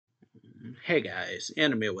Hey guys,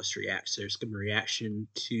 Anime West Reacts. There's gonna be a reaction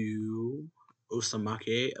to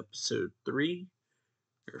Osamake episode 3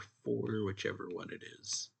 or 4, whichever one it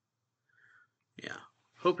is. Yeah.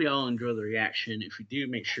 Hope y'all enjoy the reaction. If you do,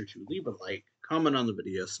 make sure to leave a like, comment on the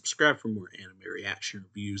video, subscribe for more anime reaction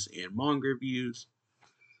reviews and manga reviews.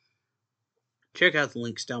 Check out the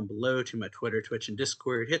links down below to my Twitter, Twitch, and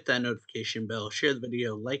Discord. Hit that notification bell, share the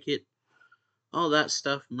video, like it, all that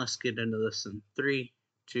stuff. And let's get into this in 3,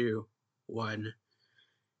 2, 1,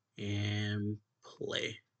 and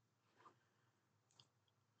play.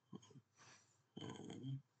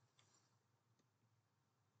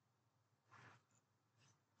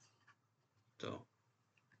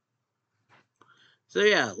 So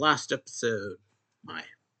yeah, last episode, my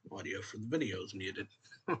audio for the video is muted.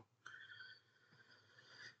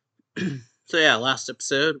 So yeah, last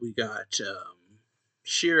episode we got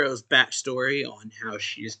Shiro's backstory on how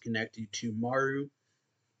she is connected to Maru,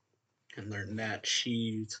 and learned that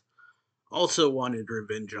she's also wanted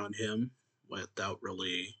revenge on him without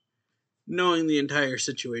really knowing the entire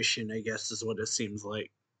situation, I guess is what it seems like.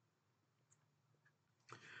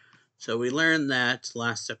 So we learned that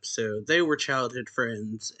last episode they were childhood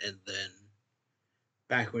friends, and then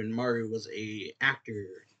back when Maru was a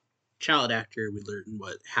child actor, we learned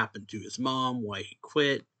what happened to his mom, why he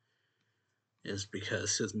quit, is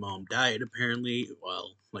because his mom died apparently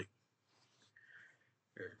while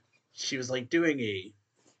she was doing a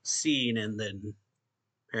scene and then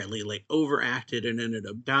apparently overacted and ended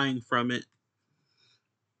up dying from it.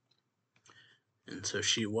 And so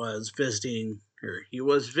he was visiting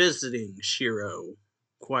Shiro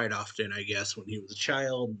quite often, I guess, when he was a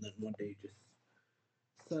child, and then one day just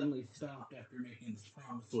suddenly stopped after making this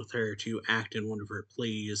promise with her to act in one of her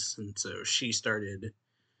plays, and so she started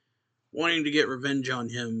wanting to get revenge on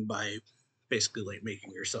him by basically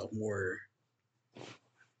making herself more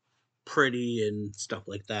pretty and stuff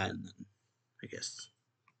like that, and then I guess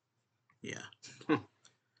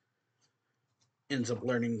ends up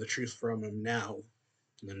learning the truth from him now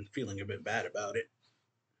and then feeling a bit bad about it.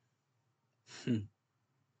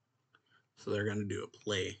 So they're gonna do a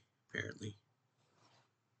play apparently.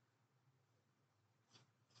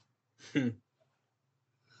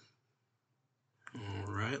 All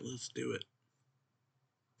right, let's do it.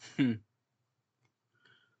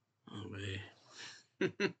 Oh man.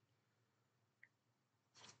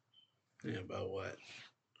 Yeah, about what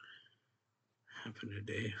happened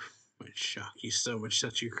today might shock you so much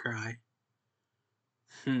that you cry.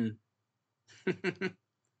 All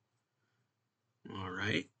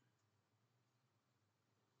right.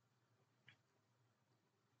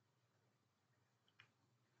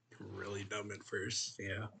 Really dumb at first,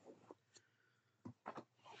 yeah.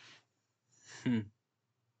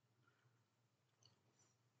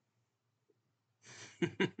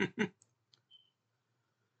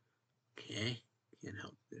 Okay. Can't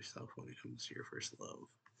help yourself when it comes to your first love.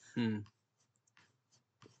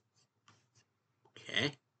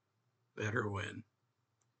 Okay. Better win.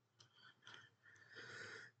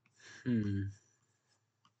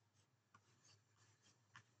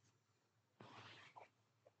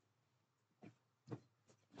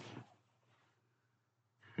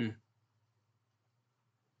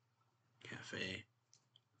 Cafe.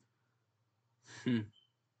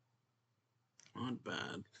 Not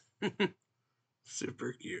bad.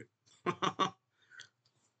 Super cute.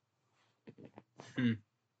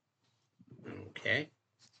 Okay.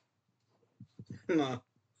 No.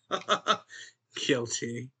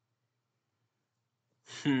 Guilty.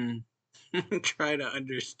 Try to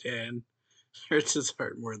understand. Hurts his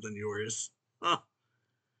heart more than yours.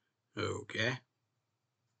 Okay.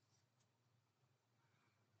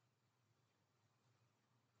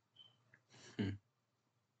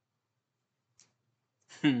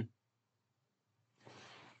 Okay.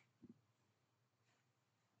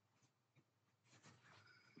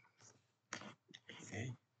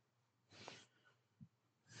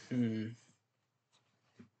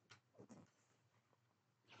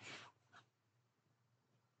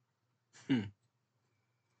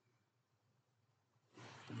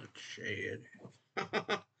 Much shade.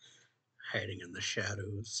 Hiding in the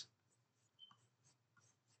shadows.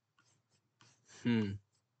 So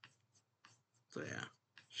yeah,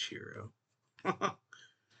 Shiro.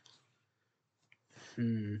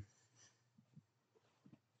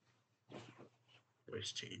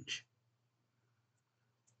 Voice change.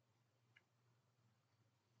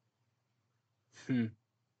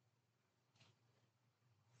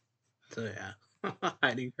 So yeah,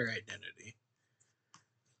 hiding her identity.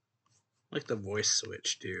 Like the voice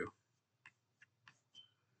switch too.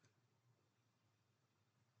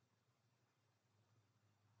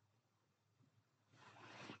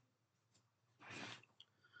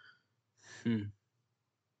 Hmm.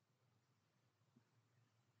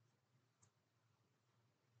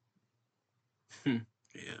 Hmm.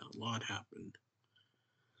 Yeah, a lot happened.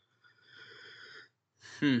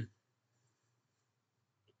 Hmm.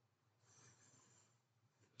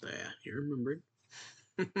 Yeah, you remembered.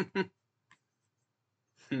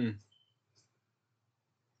 Hmm.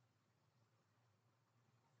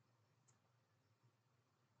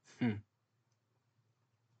 Hmm.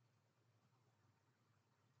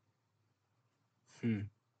 Hmm.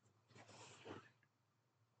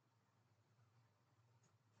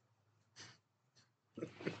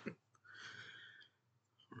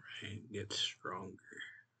 Right. Get stronger.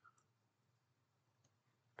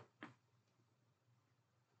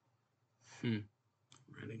 Hmm.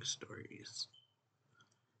 Writing stories.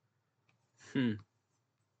 Hmm.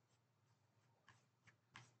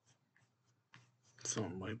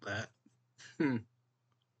 Something like that. Hmm.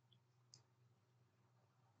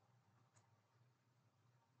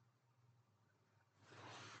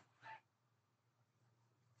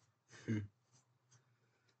 Hmm.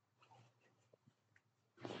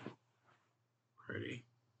 Ready.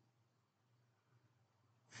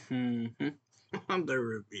 Hmm. On the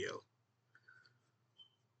reveal.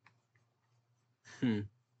 Hmm.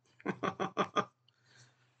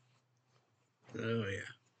 Oh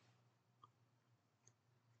yeah.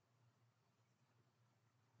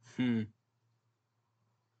 Hmm.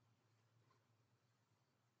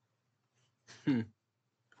 Hmm.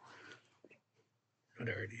 What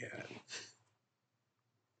I already had.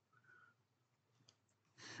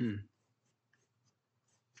 Hmm.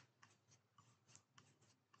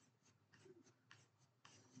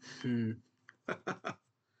 Hmm.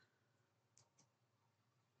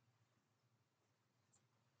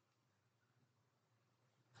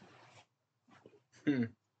 Hmm.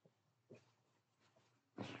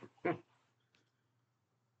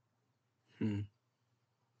 Hmm.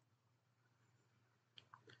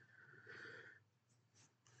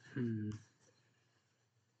 Hmm.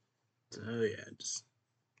 So yeah, just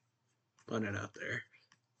put it out there.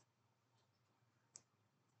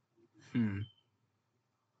 Hmm.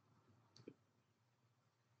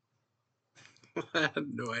 I had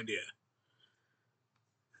no idea.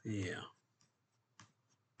 Yeah.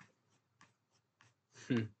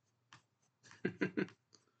 Hmm.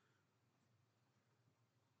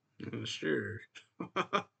 Sure.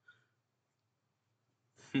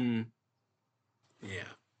 Hmm.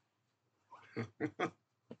 Yeah.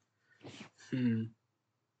 Hmm.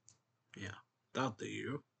 Yeah. Without the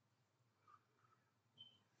you.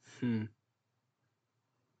 Hmm.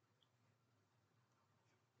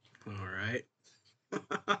 All right.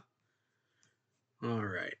 All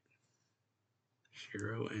right.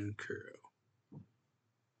 Shiro and Kuro.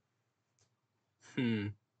 Hmm.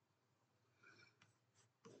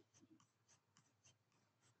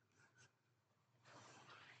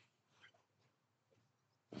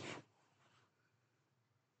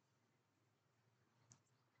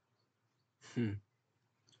 Hmm.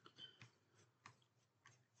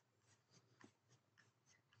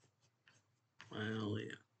 Well,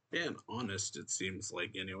 yeah. And honest, it seems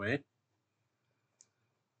like, anyway.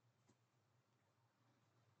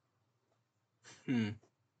 Hmm.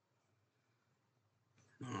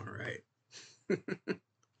 All right.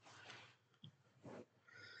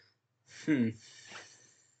 Hmm.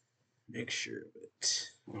 Make sure of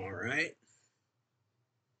it. All right.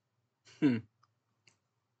 Hmm.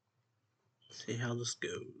 See how this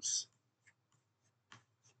goes.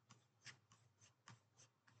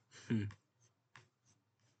 Hmm.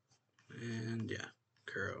 And yeah,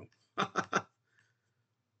 Kuro.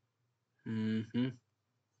 Mm-hmm.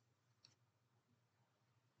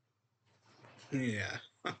 Yeah.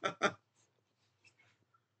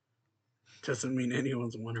 Doesn't mean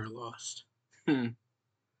anyone's won or lost. Hmm.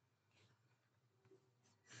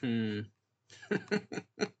 Hmm.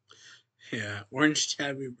 Yeah. Orange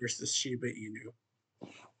Tabby versus Shiba Inu.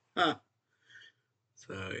 Huh.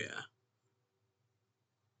 So yeah.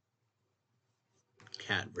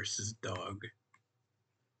 Cat versus dog.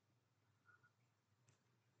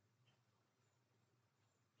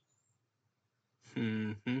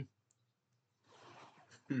 Mm-hmm.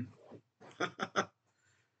 Hmm.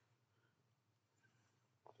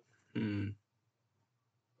 Hmm.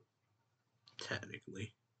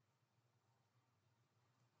 Technically.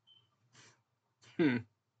 Hmm.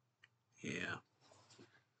 Yeah.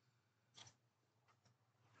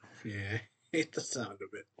 Yeah. Hate the sound of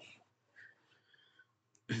it.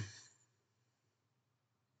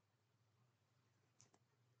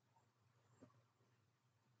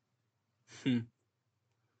 Hmm.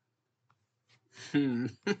 Hmm.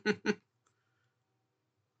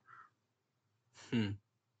 Hmm.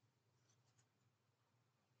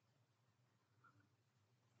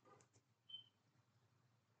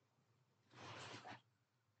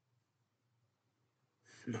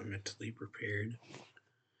 Not mentally prepared.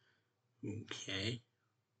 Okay.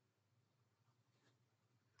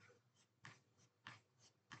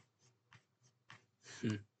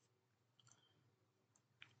 Hmm.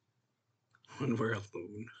 When we're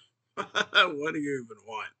alone. What do you even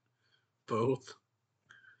want? Both?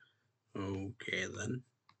 Okay then.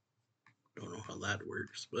 Don't know how that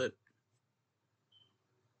works, but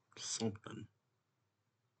something.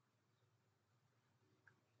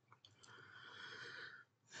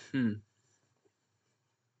 Hmm.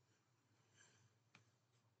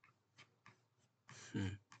 Hmm.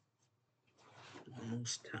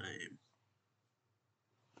 Almost time.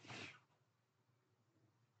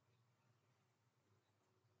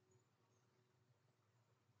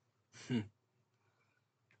 Hmm.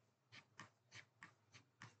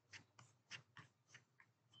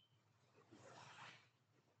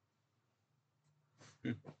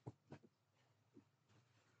 Hmm.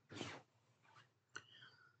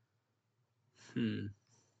 Hmm.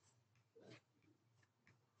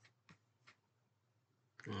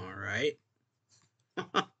 All right.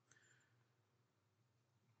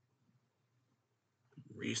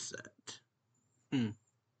 Reset. Hmm.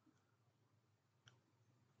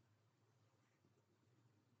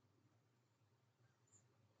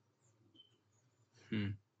 Hmm.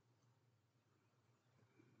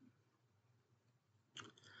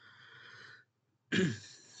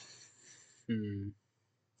 Hmm.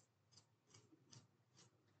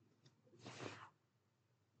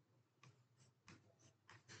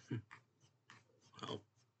 Well.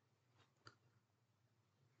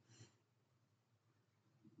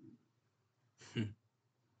 Hmm.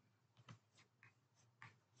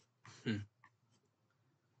 Hmm.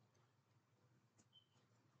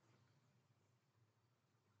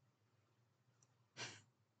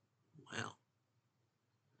 Well.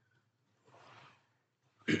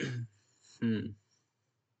 Hmm.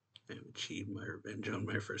 I've achieved my revenge on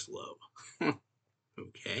my first love.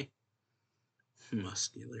 Okay.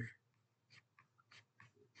 Muscular.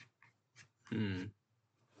 Hmm.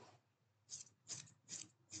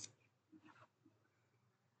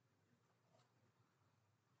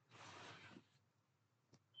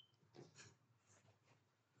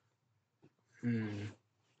 Hmm.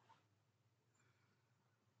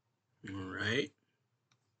 All right.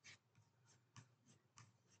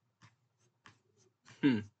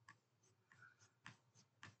 Hmm.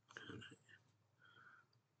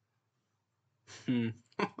 Hmm.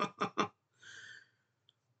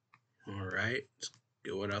 All right. Just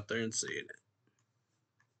go it out there and say it.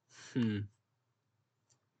 Hmm.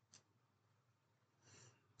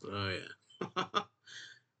 Oh yeah.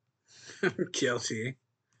 Guilty.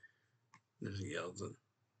 Just yells it.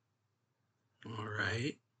 All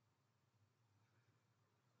right.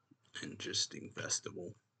 Interesting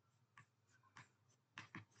festival.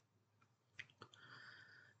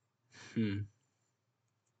 Hmm.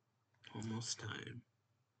 Almost time.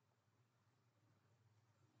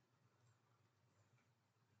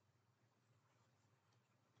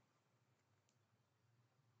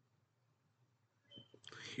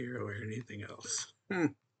 Hero or anything else. Hmm.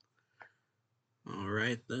 All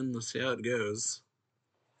right then. Let's see how it goes.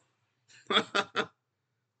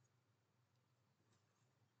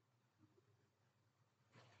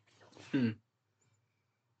 Hmm.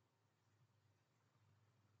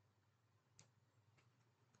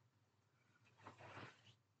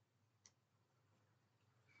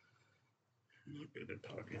 Not good at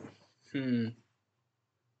talking. Hmm.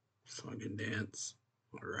 Song and dance.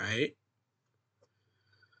 All right.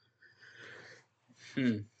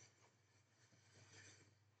 Hmm.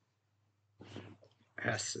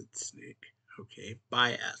 Acid snake. Okay.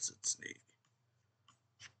 By acid snake.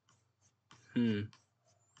 Hmm.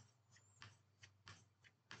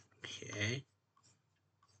 Okay.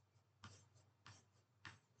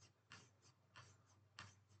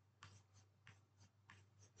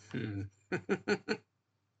 Hmm.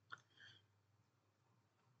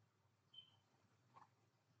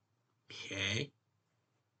 Okay.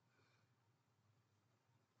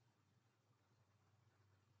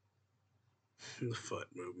 The foot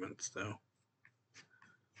movements, though.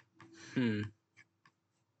 Hmm.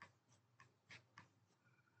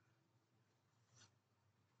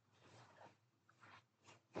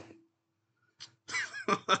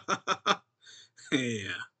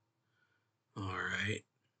 Yeah. All right.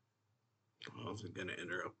 I wasn't gonna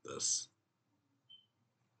interrupt this.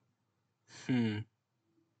 Hmm.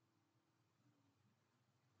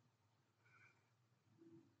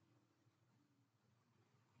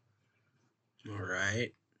 All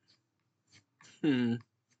right. Hmm.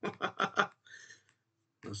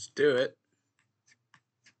 Let's do it.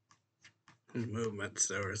 The movements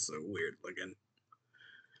though are so weird looking.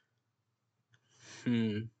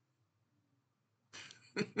 Hmm.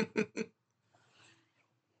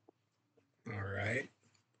 All right.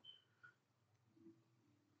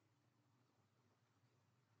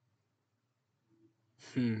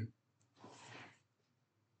 Hmm.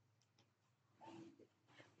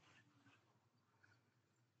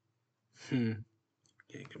 Hmm.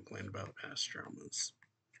 Can't complain about past traumas.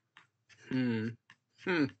 Hmm.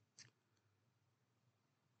 Hmm.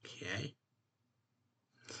 Okay.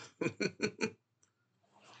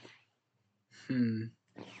 Hmm.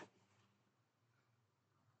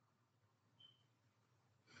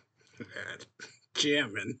 That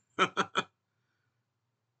jamming.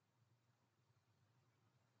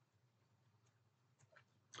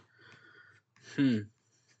 Hmm.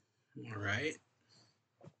 All right.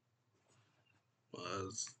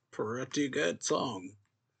 Was pretty good song.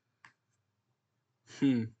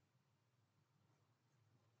 Hmm.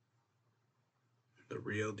 The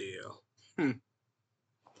real deal. Hmm.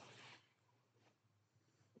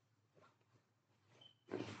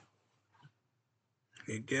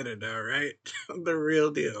 You get it, all right. The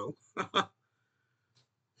real deal.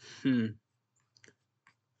 Hmm.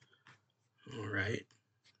 All right.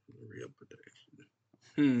 The real protection.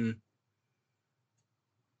 Hmm.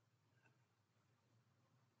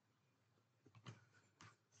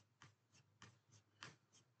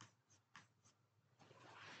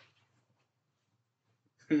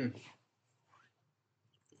 Hmm.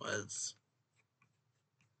 Was.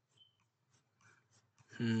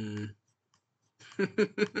 Hmm.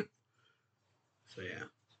 So yeah.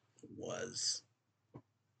 Was.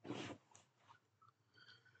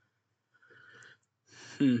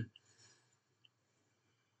 Hmm.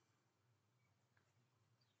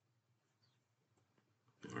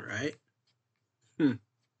 All right. Hmm.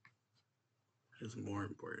 Is more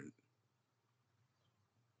important.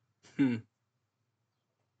 Hmm.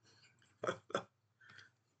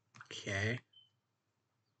 Okay.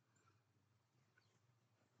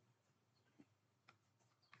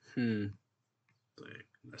 Hmm. Like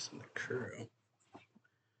messing the crew.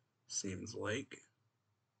 Seems like.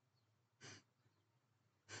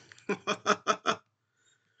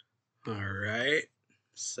 All right.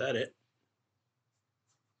 Set it.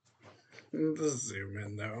 Just zoom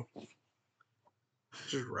in though.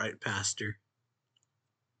 Just right past her.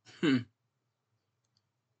 Hmm.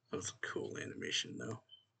 That was a cool animation though.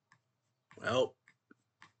 Well.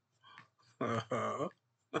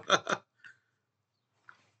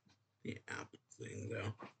 The app thing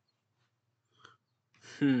though.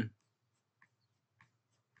 Hmm.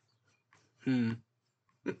 Hmm.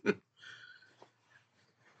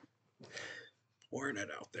 Pouring it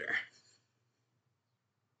out there.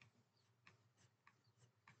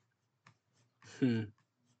 Hmm.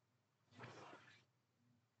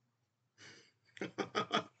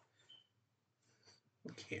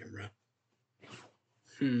 Camera.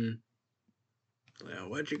 Hmm. Well,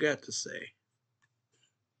 what you got to say?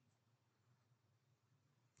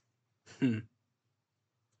 Hmm.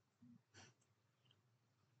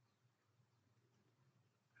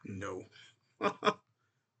 No.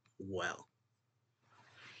 Well.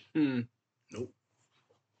 Hmm. Nope.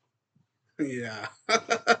 Yeah.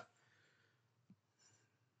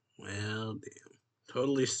 Well, damn.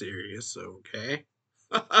 Totally serious. Okay.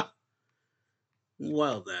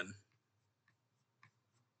 Well then.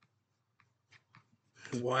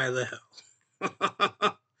 Why the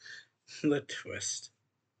hell? The twist.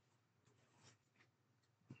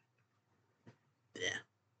 Yeah.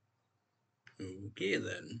 Okay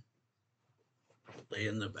then.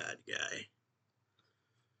 Playing the bad guy.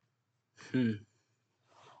 Hmm.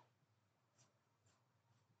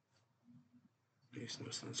 Makes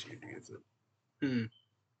no sense you'd use it. Hmm.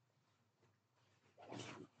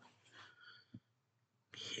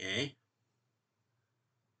 Okay.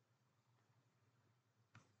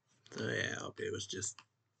 So yeah, it was just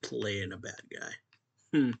playing a bad guy.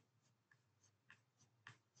 Hmm.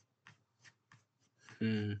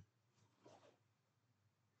 Hmm.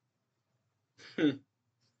 Hmm.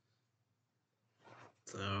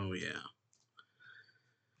 So yeah,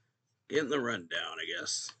 getting the rundown, I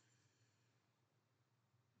guess.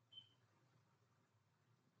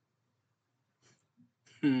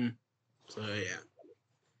 Hmm. So yeah,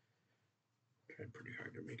 tried pretty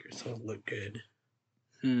hard to make yourself look good.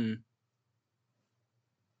 Hmm.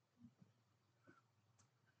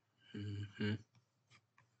 Hmm.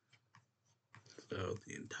 So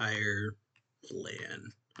the entire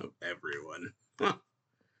plan of everyone. Huh.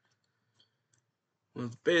 Well,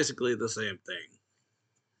 it's basically the same thing.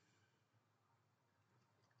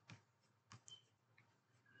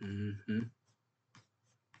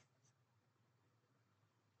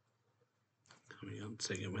 Coming out and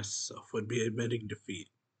saying it myself would be admitting defeat.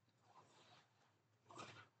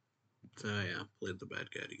 So yeah, played the bad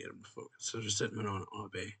guy to get him to focus. So just hitting on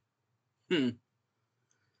Abe.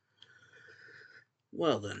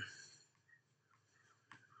 Well then.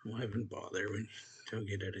 Why even bother when you don't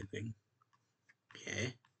get anything?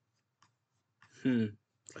 Okay.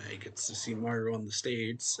 I get to see Mario on the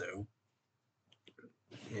stage, so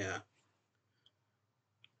yeah.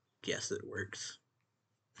 Guess it works.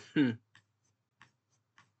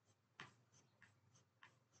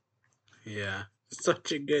 Yeah.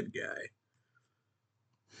 Such a good guy.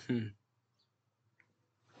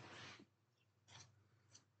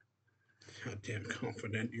 How damn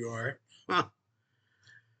confident you are. Huh.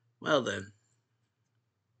 Well then.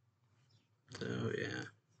 So yeah.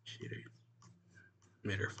 She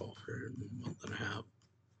made her fall for a month and a half.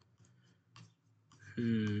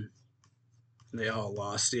 They all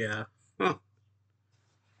lost, yeah. Huh.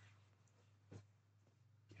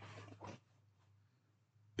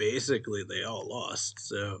 Basically, they all lost,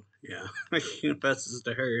 so yeah. He confesses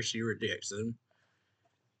to her, she rejects him.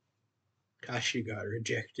 Kashi got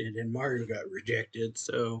rejected, and Mario got rejected,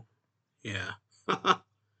 so yeah.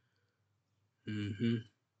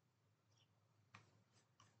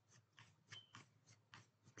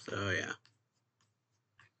 So yeah.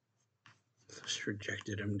 So she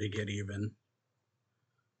rejected him to get even.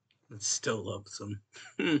 And still loves him.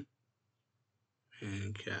 And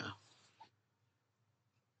yeah.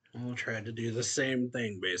 I'll try to do the same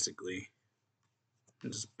thing, basically.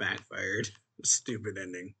 It just backfired. Stupid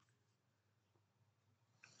ending.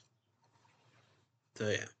 So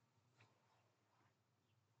yeah.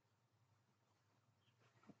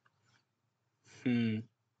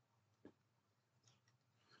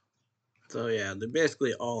 So yeah, they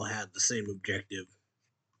basically all had the same objective.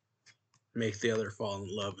 Make the other fall in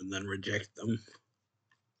love and then reject them.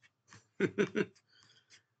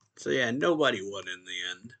 So yeah, nobody won in the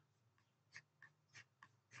end.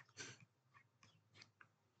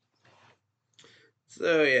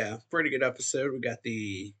 So yeah, pretty good episode. We got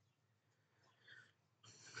the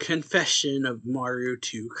confession of Mario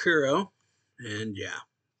to Kuro. And yeah,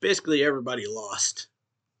 basically everybody lost.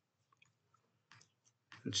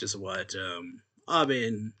 It's just what Abe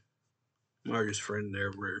and Mario's friend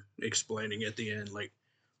there were explaining at the end, like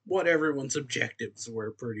what everyone's objectives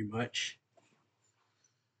were pretty much.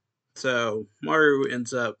 So Mario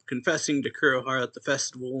ends up confessing to Kurohara at the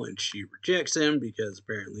festival, and she rejects him because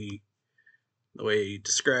apparently the way he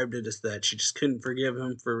described it is that she just couldn't forgive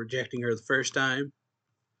him for rejecting her the first time.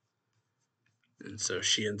 And so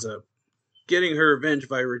she ends up getting her revenge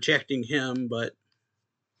by rejecting him, but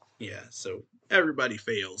yeah, so everybody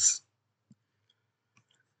fails.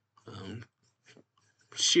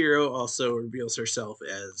 Shiro also reveals herself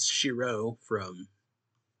as Shiro from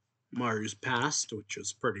Mario's past, which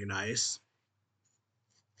was pretty nice.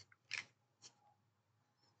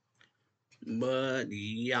 But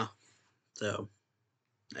yeah, so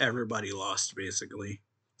everybody lost basically.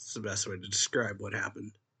 It's the best way to describe what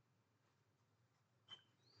happened.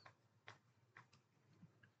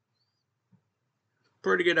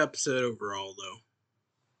 Pretty good episode overall, though.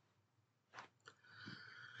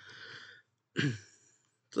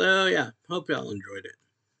 So yeah, hope y'all enjoyed it.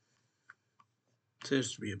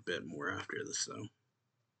 Seems to be a bit more after this, though.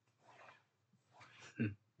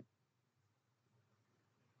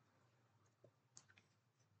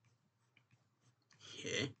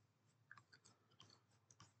 Okay.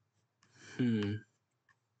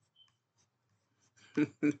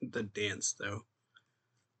 The dance, though.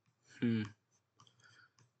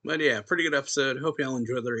 But yeah, pretty good episode. Hope y'all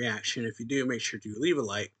enjoyed the reaction. If you do, make sure to leave a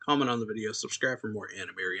like, comment on the video, subscribe for more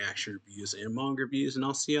anime reaction reviews and manga reviews, and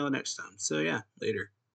I'll see y'all next time. So yeah, later.